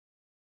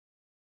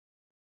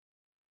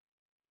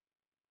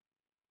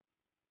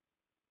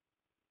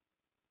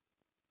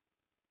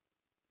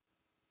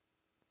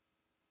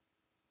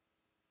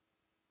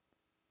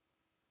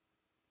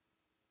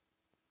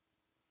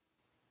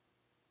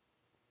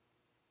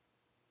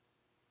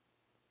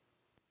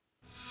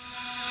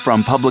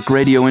From Public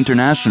Radio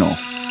International,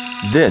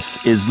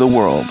 this is The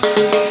World.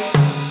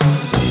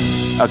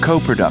 A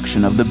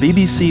co-production of the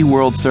BBC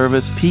World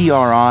Service,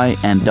 PRI,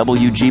 and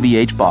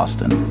WGBH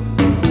Boston.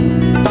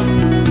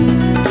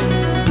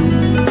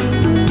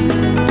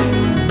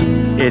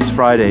 It's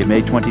Friday,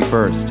 May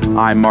 21st.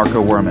 I'm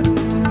Marco Werman.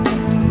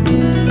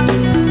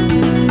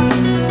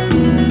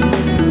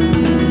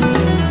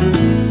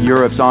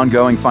 Europe's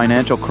ongoing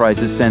financial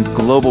crisis sends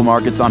global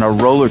markets on a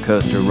roller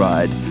coaster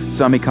ride.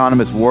 Some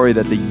economists worry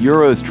that the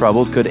euro's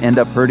troubles could end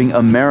up hurting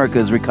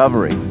America's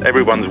recovery.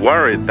 Everyone's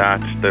worried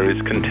that there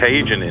is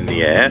contagion in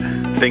the air.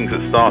 Things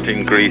that start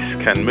in Greece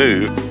can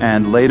move.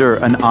 And later,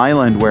 an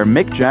island where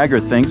Mick Jagger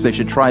thinks they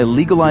should try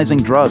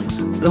legalizing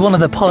drugs. One of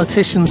the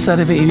politicians said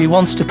if he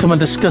wants to come and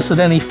discuss it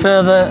any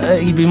further,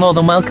 he'd be more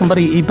than welcome, but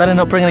he better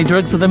not bring any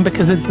drugs with him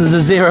because there's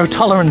a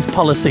zero-tolerance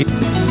policy.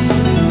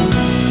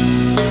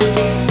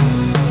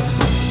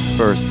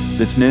 First,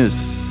 this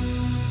news.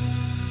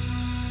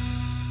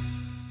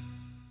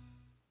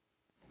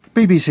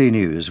 BBC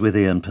News with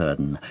Ian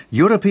Purden.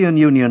 European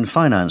Union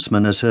finance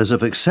ministers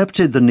have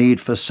accepted the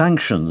need for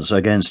sanctions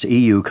against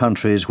EU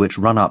countries which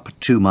run up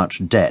too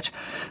much debt.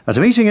 At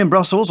a meeting in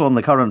Brussels on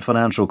the current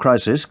financial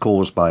crisis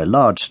caused by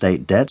large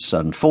state debts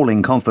and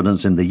falling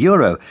confidence in the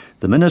euro,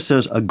 the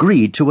ministers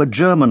agreed to a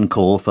German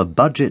call for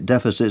budget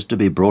deficits to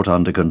be brought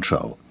under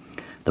control.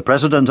 The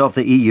president of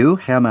the EU,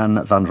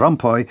 Herman Van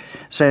Rompuy,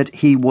 said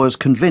he was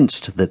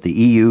convinced that the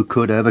EU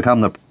could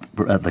overcome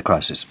the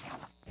crisis.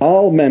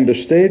 All member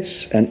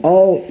states and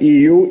all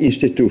EU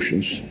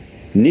institutions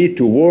need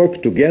to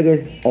work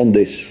together on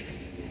this.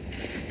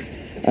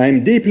 I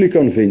am deeply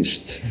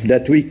convinced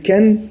that we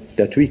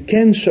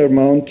can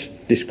surmount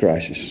this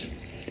crisis.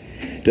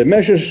 The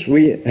measures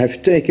we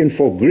have taken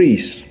for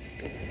Greece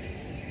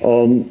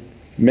on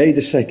May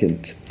the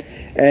 2nd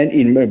and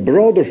in a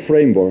broader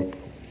framework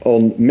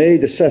on May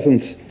the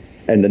 7th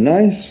and the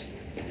 9th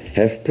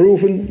have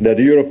proven that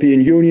the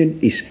European Union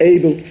is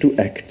able to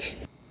act.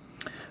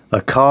 A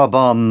car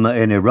bomb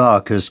in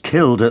Iraq has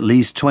killed at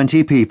least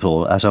 20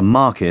 people at a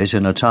market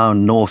in a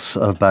town north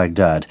of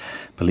Baghdad.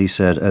 Police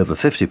said over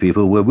 50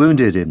 people were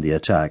wounded in the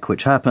attack,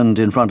 which happened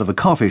in front of a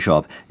coffee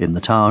shop in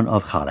the town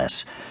of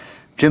Khalis.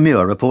 Jim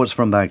Muir reports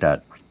from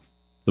Baghdad.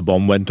 The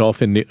bomb went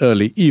off in the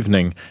early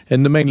evening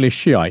in the mainly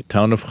Shiite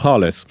town of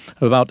Khalis,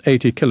 about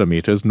 80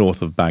 kilometres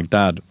north of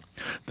Baghdad.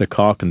 The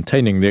car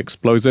containing the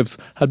explosives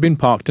had been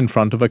parked in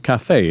front of a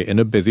cafe in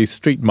a busy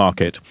street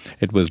market.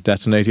 It was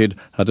detonated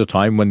at a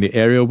time when the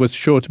area was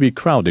sure to be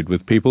crowded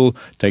with people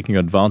taking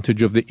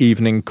advantage of the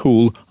evening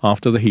cool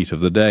after the heat of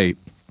the day.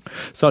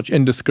 Such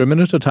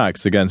indiscriminate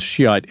attacks against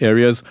Shiite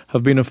areas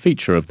have been a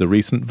feature of the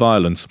recent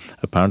violence,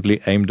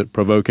 apparently aimed at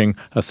provoking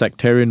a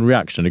sectarian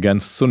reaction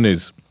against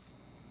Sunnis.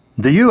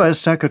 The U.S.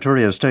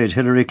 Secretary of State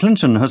Hillary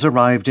Clinton has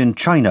arrived in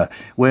China,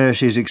 where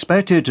she's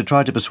expected to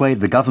try to persuade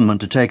the government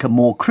to take a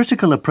more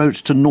critical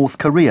approach to North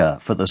Korea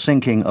for the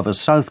sinking of a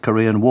South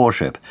Korean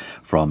warship.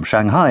 From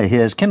Shanghai,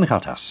 here's Kim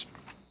Khatas.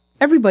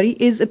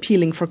 Everybody is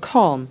appealing for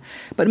calm,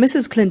 but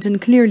Mrs. Clinton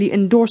clearly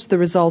endorsed the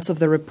results of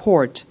the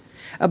report.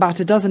 About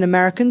a dozen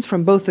Americans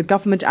from both the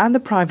government and the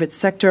private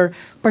sector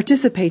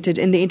participated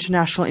in the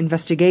international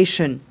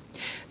investigation.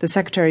 The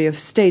Secretary of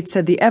State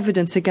said the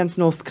evidence against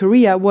North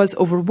Korea was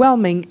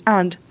overwhelming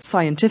and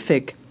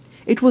scientific.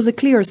 It was a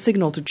clear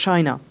signal to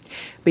China.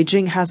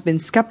 Beijing has been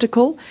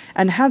skeptical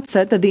and had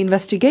said that the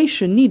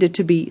investigation needed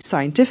to be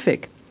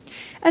scientific.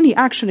 Any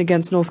action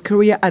against North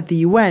Korea at the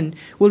UN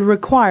will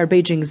require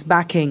Beijing's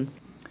backing.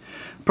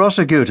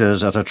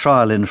 Prosecutors at a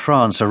trial in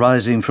France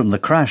arising from the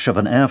crash of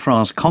an Air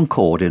France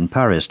Concorde in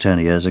Paris 10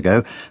 years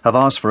ago have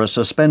asked for a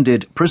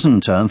suspended prison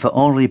term for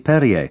Henri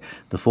Perrier,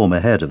 the former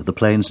head of the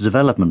plane's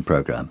development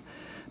programme.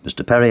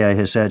 Mr. Perrier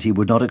has said he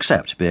would not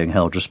accept being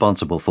held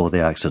responsible for the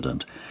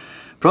accident.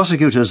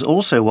 Prosecutors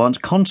also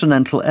want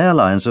Continental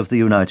Airlines of the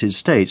United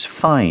States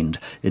fined.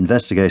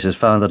 Investigators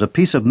found that a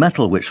piece of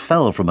metal which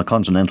fell from a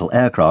Continental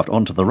aircraft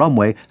onto the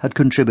runway had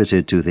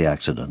contributed to the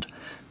accident.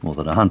 More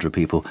than 100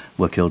 people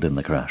were killed in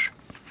the crash.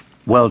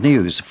 World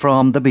News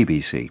from the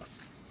BBC.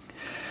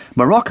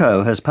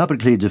 Morocco has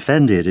publicly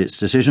defended its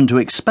decision to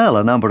expel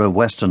a number of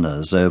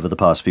Westerners over the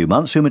past few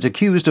months whom it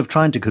accused of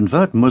trying to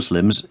convert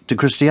Muslims to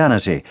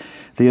Christianity.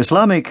 The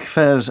Islamic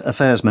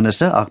Affairs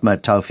Minister,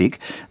 Ahmed Tawfiq,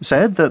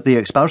 said that the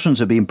expulsions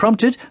had been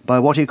prompted by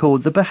what he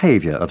called the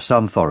behaviour of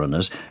some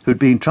foreigners who'd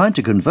been trying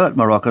to convert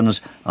Moroccans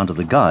under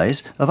the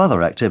guise of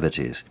other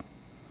activities.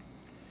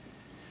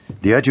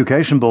 The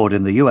Education Board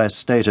in the U.S.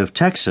 state of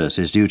Texas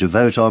is due to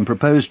vote on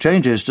proposed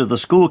changes to the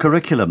school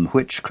curriculum,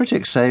 which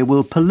critics say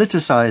will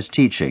politicize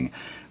teaching.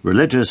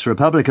 Religious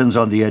Republicans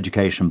on the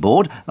Education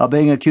Board are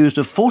being accused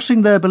of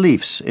forcing their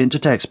beliefs into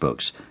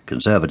textbooks.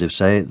 Conservatives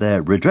say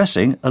they're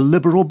redressing a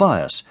liberal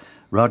bias.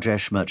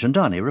 Rajesh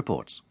Merchandani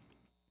reports.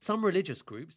 Some religious groups